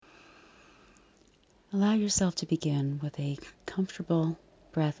Allow yourself to begin with a comfortable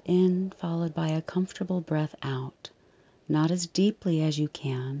breath in, followed by a comfortable breath out. Not as deeply as you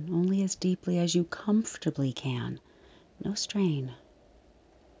can, only as deeply as you comfortably can. No strain.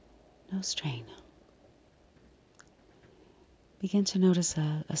 No strain. Begin to notice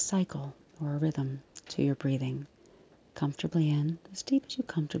a cycle or a rhythm to your breathing. Comfortably in, as deep as you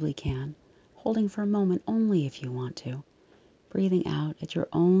comfortably can, holding for a moment only if you want to. Breathing out at your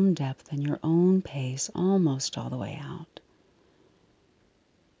own depth and your own pace, almost all the way out.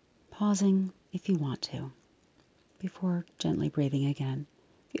 Pausing if you want to, before gently breathing again.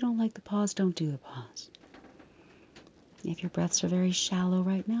 If you don't like the pause, don't do the pause. If your breaths are very shallow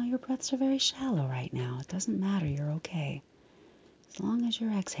right now, your breaths are very shallow right now. It doesn't matter, you're okay. As long as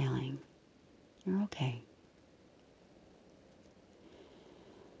you're exhaling, you're okay.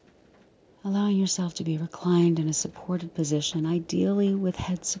 Allowing yourself to be reclined in a supported position, ideally with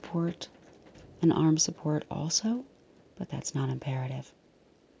head support and arm support also, but that's not imperative.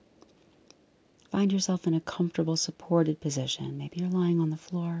 Find yourself in a comfortable, supported position. Maybe you're lying on the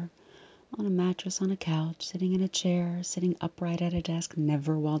floor, on a mattress, on a couch, sitting in a chair, sitting upright at a desk,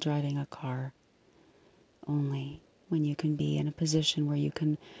 never while driving a car. Only when you can be in a position where you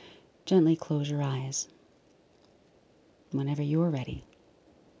can gently close your eyes whenever you're ready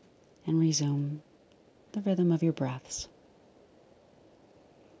and resume the rhythm of your breaths.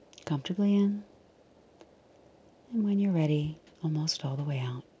 Comfortably in, and when you're ready, almost all the way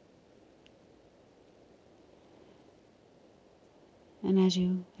out. And as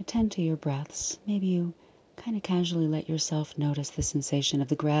you attend to your breaths, maybe you kind of casually let yourself notice the sensation of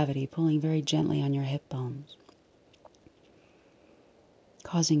the gravity pulling very gently on your hip bones,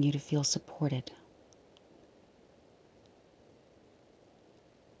 causing you to feel supported,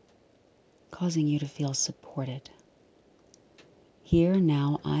 causing you to feel supported. Here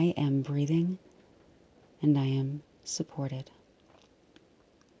now I am breathing and I am supported.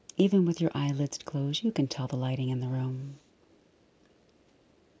 Even with your eyelids closed, you can tell the lighting in the room.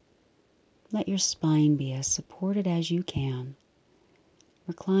 Let your spine be as supported as you can.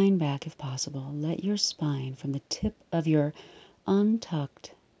 Recline back if possible. Let your spine from the tip of your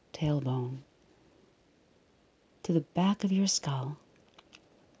untucked tailbone to the back of your skull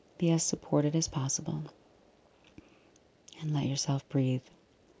be as supported as possible. And let yourself breathe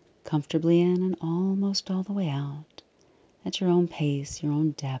comfortably in and almost all the way out at your own pace, your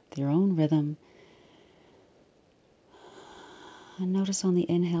own depth, your own rhythm. And notice on the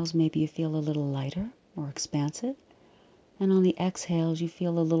inhales, maybe you feel a little lighter or expansive. And on the exhales, you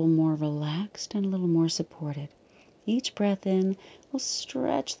feel a little more relaxed and a little more supported. Each breath in will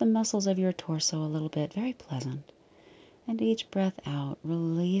stretch the muscles of your torso a little bit, very pleasant. And each breath out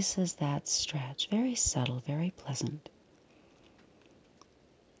releases that stretch, very subtle, very pleasant.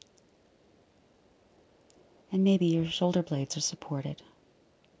 And maybe your shoulder blades are supported.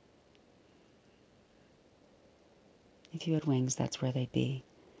 If you had wings, that's where they'd be.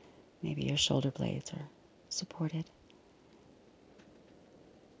 Maybe your shoulder blades are supported.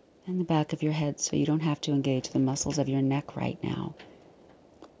 And the back of your head, so you don't have to engage the muscles of your neck right now.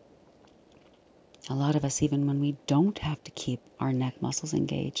 A lot of us, even when we don't have to keep our neck muscles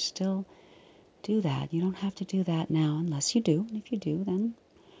engaged, still do that. You don't have to do that now unless you do. And if you do, then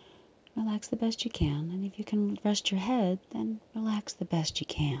relax the best you can. And if you can rest your head, then relax the best you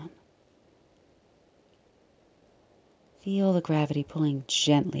can. Feel the gravity pulling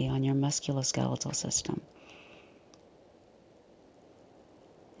gently on your musculoskeletal system.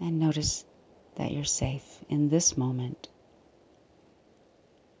 And notice that you're safe in this moment.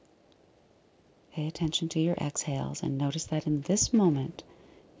 Pay attention to your exhales and notice that in this moment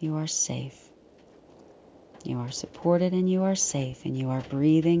you are safe. You are supported and you are safe and you are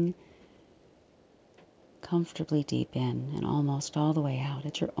breathing comfortably deep in and almost all the way out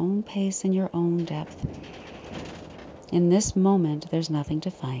at your own pace and your own depth. In this moment, there's nothing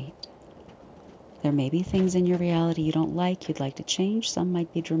to fight. There may be things in your reality you don't like, you'd like to change. Some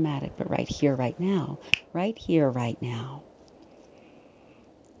might be dramatic, but right here, right now,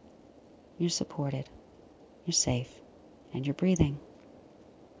 you're supported, you're safe, and you're breathing,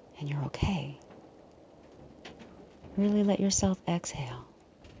 and you're okay. Really let yourself exhale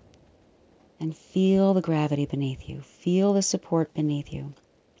and feel the gravity beneath you. Feel the support beneath you.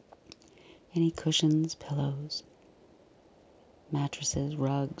 Any cushions, pillows, mattresses,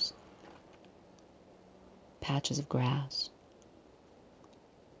 rugs, patches of grass,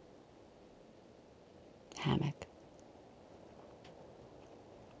 hammock.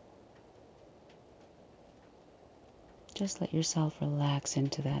 Just let yourself relax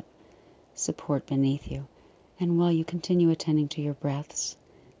into that support beneath you. And while you continue attending to your breaths,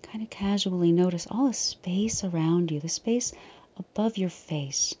 kind of casually notice all the space around you, the space above your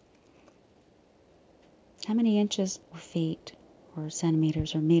face. How many inches or feet or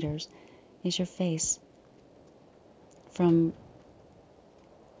centimeters or meters is your face from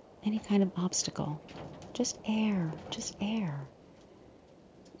any kind of obstacle? Just air, just air.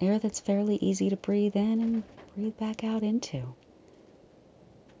 Air that's fairly easy to breathe in and breathe back out into.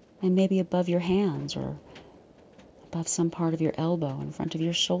 And maybe above your hands or above some part of your elbow, in front of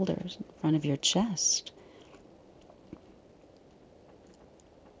your shoulders, in front of your chest,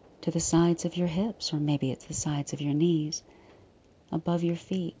 to the sides of your hips, or maybe it's the sides of your knees, above your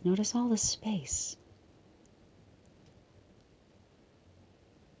feet. Notice all the space.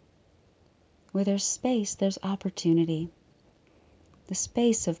 Where there's space, there's opportunity. The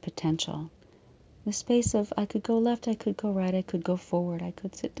space of potential. The space of I could go left, I could go right, I could go forward, I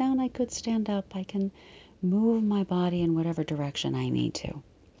could sit down, I could stand up, I can move my body in whatever direction I need to,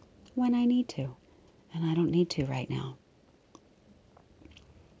 when I need to, and I don't need to right now.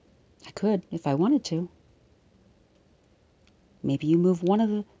 I could if I wanted to. Maybe you move one of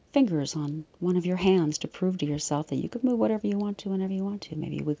the fingers on one of your hands to prove to yourself that you could move whatever you want to whenever you want to.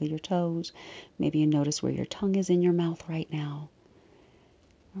 Maybe you wiggle your toes. Maybe you notice where your tongue is in your mouth right now.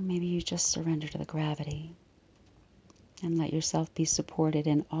 Or maybe you just surrender to the gravity and let yourself be supported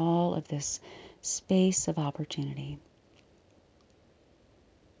in all of this space of opportunity.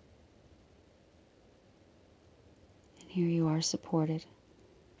 And here you are supported,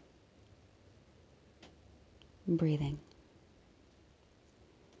 breathing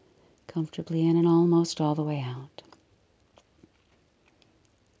comfortably in and almost all the way out.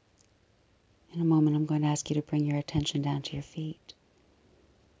 In a moment, I'm going to ask you to bring your attention down to your feet.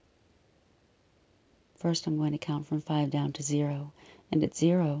 First, I'm going to count from 5 down to 0. And at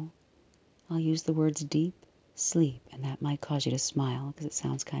 0, I'll use the words deep sleep. And that might cause you to smile because it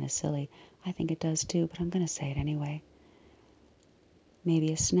sounds kind of silly. I think it does too, but I'm going to say it anyway.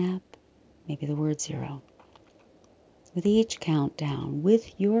 Maybe a snap, maybe the word 0. With each countdown,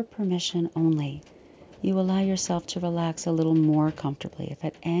 with your permission only, you allow yourself to relax a little more comfortably. If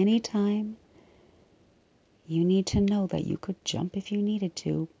at any time you need to know that you could jump if you needed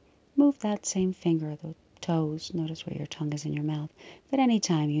to, move that same finger, the toes. Notice where your tongue is in your mouth. If at any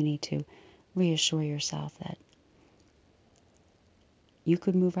time you need to reassure yourself that you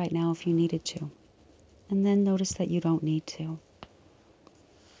could move right now if you needed to. And then notice that you don't need to.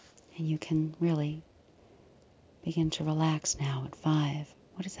 And you can really begin to relax now at 5.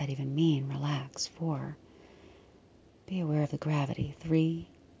 What does that even mean? Relax. 4. Be aware of the gravity. 3.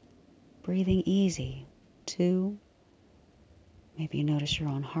 Breathing easy. 2. Maybe you notice your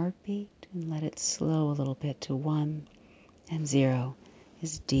own heartbeat and let it slow a little bit to 1. And 0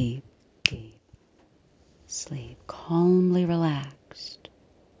 is deep, deep sleep. Calmly relaxed.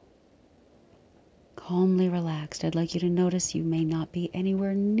 Calmly relaxed. I'd like you to notice you may not be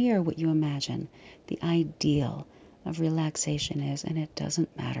anywhere near what you imagine the ideal of relaxation is, and it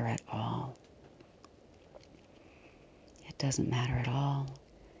doesn't matter at all. It doesn't matter at all.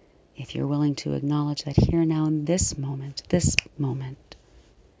 If you're willing to acknowledge that here now in this moment,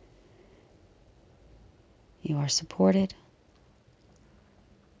 you are supported.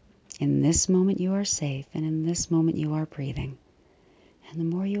 In this moment you are safe, and in this moment you are breathing. And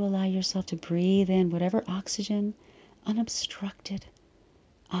the more you allow yourself to breathe in whatever oxygen, unobstructed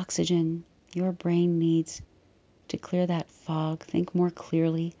oxygen your brain needs to clear that fog, think more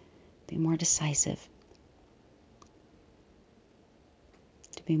clearly, be more decisive,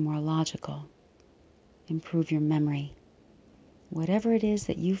 to be more logical, improve your memory. Whatever it is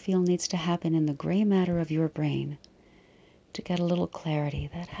that you feel needs to happen in the gray matter of your brain to get a little clarity,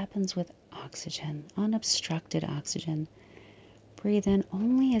 that happens with oxygen, unobstructed oxygen. Breathe in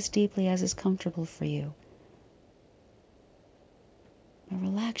only as deeply as is comfortable for you. But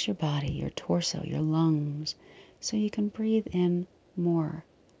relax your body, your torso, your lungs, so you can breathe in more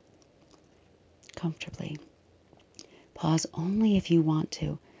comfortably. Pause only if you want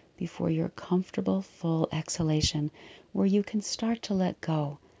to before your comfortable, full exhalation, where you can start to let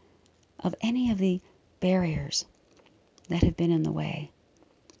go of any of the barriers that have been in the way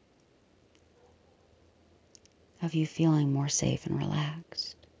of you feeling more safe and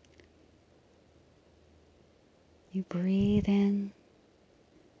relaxed. You breathe in,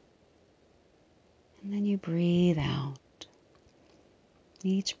 and then you breathe out.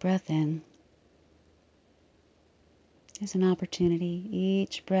 Each breath in is an opportunity.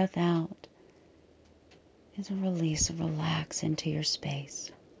 Each breath out is a release, a relax into your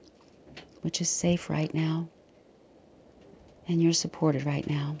space, which is safe right now, and you're supported right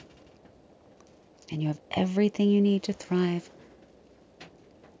now. And you have everything you need to thrive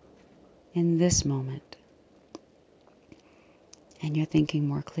in this moment. And you're thinking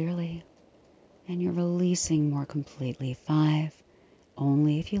more clearly, and you're releasing more completely. 5,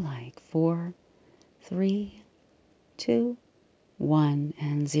 only if you like. 4, 3, 2, 1,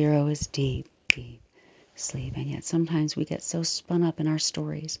 and 0 is deep, deep sleep. And yet sometimes we get so spun up in our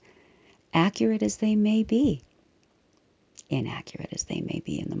stories, accurate as they may be, inaccurate as they may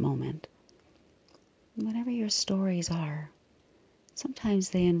be in the moment. Whatever your stories are, sometimes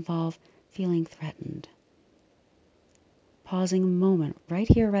they involve feeling threatened. Pausing a moment, right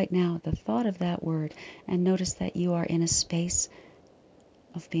here, right now, at the thought of that word, and notice that you are in a space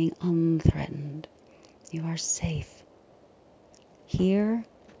of being unthreatened. You are safe. Here,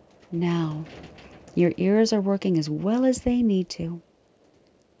 now. Your ears are working as well as they need to,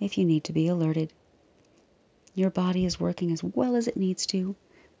 if you need to be alerted. Your body is working as well as it needs to,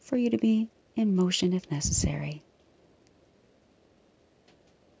 for you to be in motion if necessary.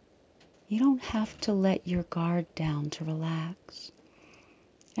 You don't have to let your guard down to relax.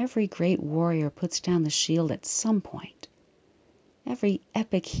 Every great warrior puts down the shield at some point. Every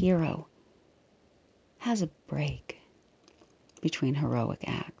epic hero has a break between heroic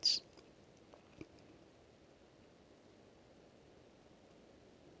acts.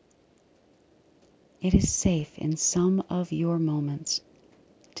 It is safe in some of your moments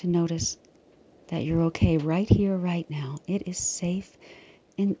to notice that you're okay right here, right now. It is safe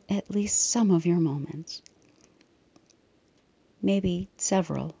in at least some of your moments, maybe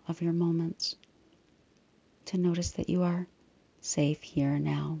several of your moments, to notice that you are safe here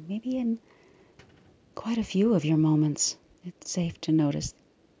now. Maybe in quite a few of your moments, it's safe to notice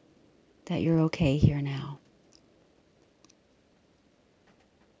that you're okay here now.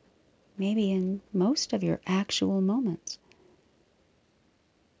 Maybe in most of your actual moments,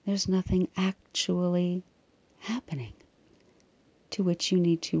 there's nothing actually happening to which you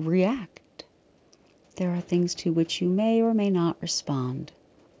need to react. There are things to which you may or may not respond,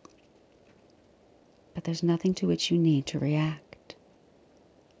 but there's nothing to which you need to react.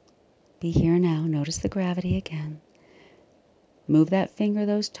 Be here now. Notice the gravity again. Move that finger,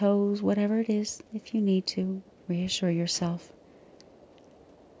 those toes, whatever it is, if you need to. Reassure yourself.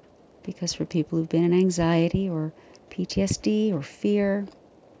 Because for people who've been in anxiety or PTSD or fear,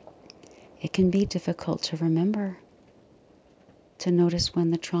 it can be difficult to remember, to notice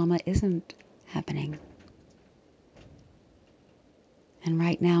when the trauma isn't happening. And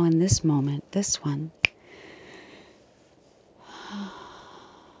right now in this moment, this one,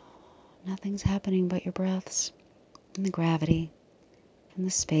 nothing's happening but your breaths and the gravity and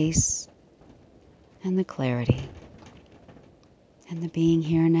the space and the clarity and the being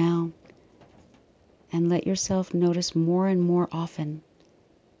here now. And let yourself notice more and more often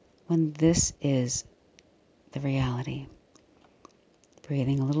when this is the reality.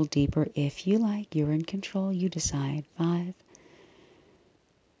 Breathing a little deeper if you like. You're in control. You decide. 5,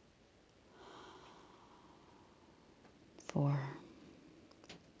 4,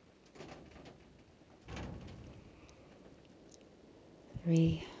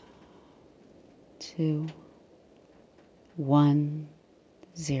 3, 2, 1,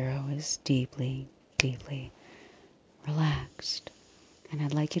 0 is deeply, deeply relaxed. And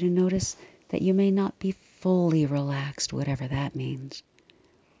I'd like you to notice that you may not be fully relaxed, whatever that means.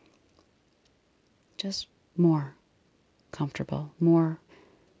 Just more comfortable, more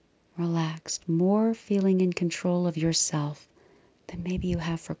relaxed, more feeling in control of yourself than maybe you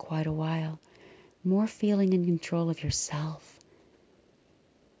have for quite a while. More feeling in control of yourself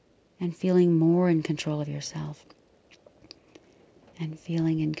and feeling more in control of yourself and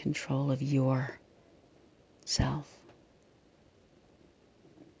feeling in control of yourself.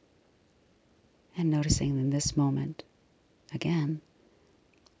 And noticing in this moment, again,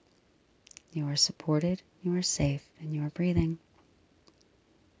 you are supported, you are safe, and you are breathing.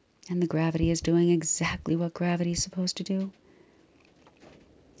 And the gravity is doing exactly what gravity is supposed to do.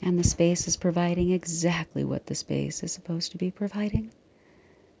 And the space is providing exactly what the space is supposed to be providing.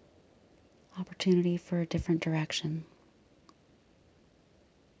 Opportunity for a different direction.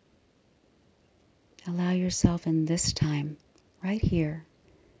 Allow yourself in this time, right here,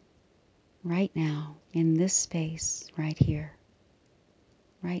 right now, in this space, right here,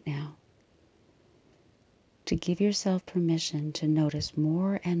 right now, to give yourself permission to notice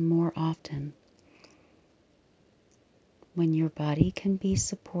more and more often when your body can be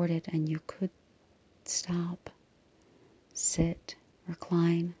supported and you could stop, sit,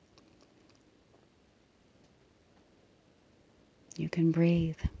 recline. You can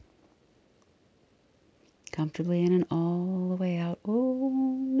breathe comfortably in and all the way out. Oh,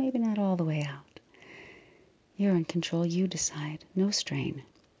 maybe not all the way out. You're in control. You decide. No strain.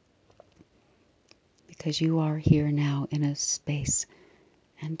 because you are here now in a space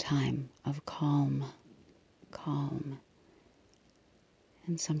and time of calm.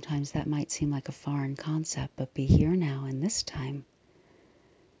 And sometimes that might seem like a foreign concept, but be here now in this time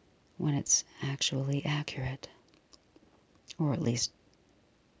when it's actually accurate, or at least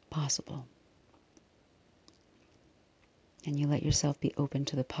possible. And you let yourself be open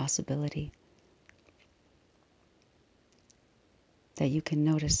to the possibility that you can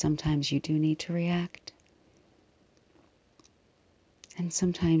notice sometimes you do need to react, and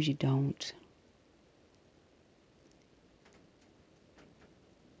sometimes you don't.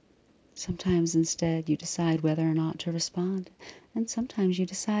 Sometimes instead you decide whether or not to respond, and sometimes you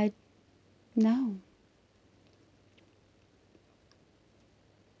decide no.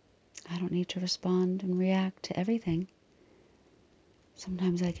 I don't need to respond and react to everything.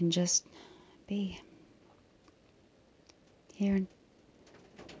 Sometimes I can just be here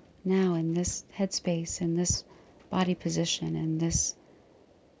now in this headspace, in this body position, in this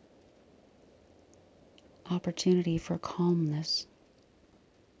opportunity for calmness.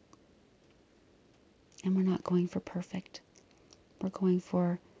 And we're not going for perfect. We're going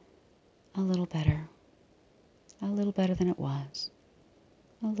for a little better than it was,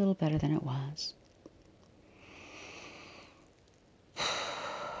 a little better than it was,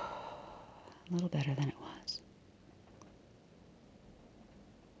 a little better than it was.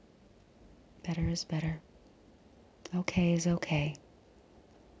 Better is better. Okay is okay.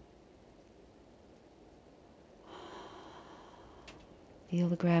 Feel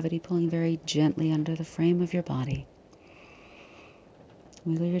the gravity pulling very gently under the frame of your body.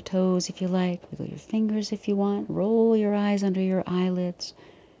 Wiggle your toes if you like, wiggle your fingers if you want, roll your eyes under your eyelids,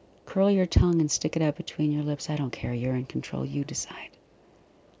 curl your tongue and stick it out between your lips. I don't care, you're in control, you decide.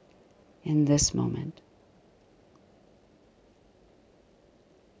 In this moment,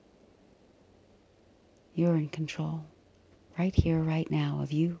 you're in control, right here, right now,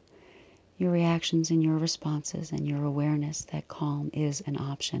 of you, your reactions and your responses, and your awareness that calm is an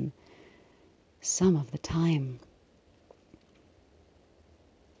option some of the time.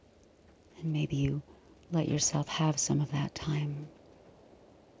 And maybe you let yourself have some of that time.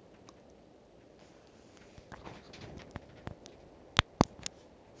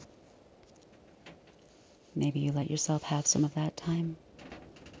 Maybe you let yourself have some of that time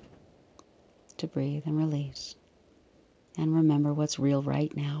to breathe and release. And remember what's real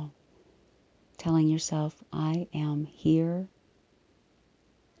right now. Telling yourself, I am here.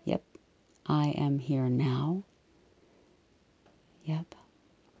 Yep, I am here now. Yep,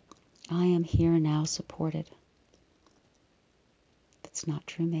 I am here now, supported. If it's not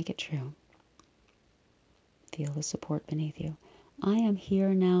true, make it true. Feel the support beneath you. I am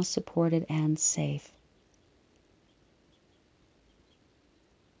here now, supported and safe.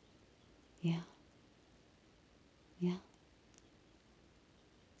 Yeah.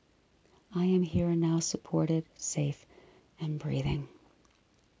 I am here now, supported, safe, and breathing.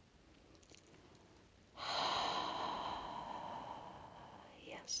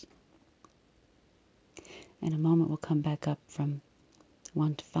 Yes. In a moment, we'll come back up from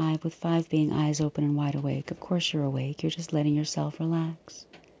 1 to 5, with 5 being eyes open and wide awake. Of course you're awake. You're just letting yourself relax.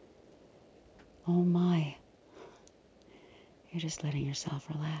 Oh my. You're just letting yourself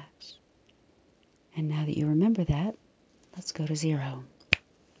relax. And now that you remember that, let's go to 0.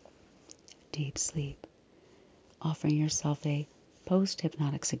 Deep sleep. Offering yourself a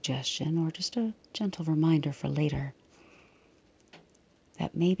post-hypnotic suggestion or just a gentle reminder for later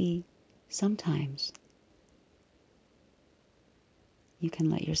that maybe sometimes you can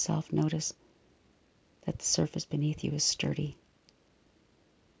let yourself notice that the surface beneath you is sturdy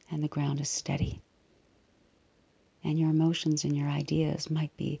and the ground is steady. And your emotions and your ideas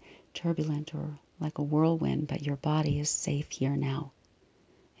might be turbulent or like a whirlwind, but your body is safe here now.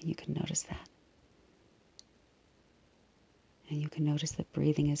 And you can notice that. And you can notice that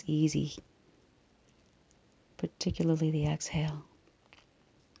breathing is easy, particularly the exhale.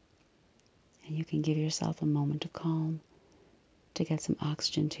 And you can give yourself a moment of calm to get some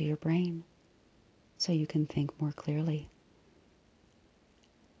oxygen to your brain so you can think more clearly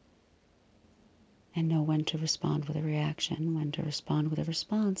and know when to respond with a reaction, when to respond with a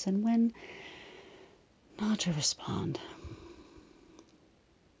response, and when not to respond.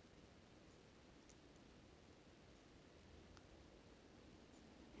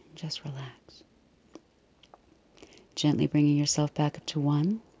 And just relax. Gently bringing yourself back up to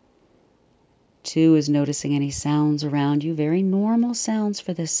 1. 2 is noticing any sounds around you, very normal sounds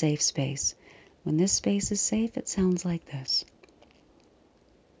for this safe space. When this space is safe, it sounds like this.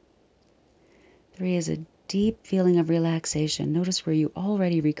 3 is a deep feeling of relaxation. Notice where you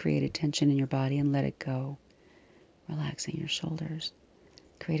already recreated tension in your body and let it go. Relaxing your shoulders,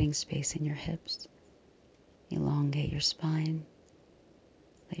 creating space in your hips. Elongate your spine.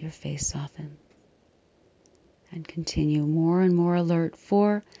 Let your face soften. And continue more and more alert.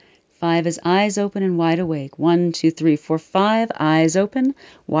 4, 5 is eyes open and wide awake. 1, 2, 3, 4, 5. Eyes open,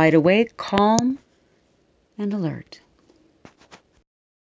 wide awake, calm, and alert.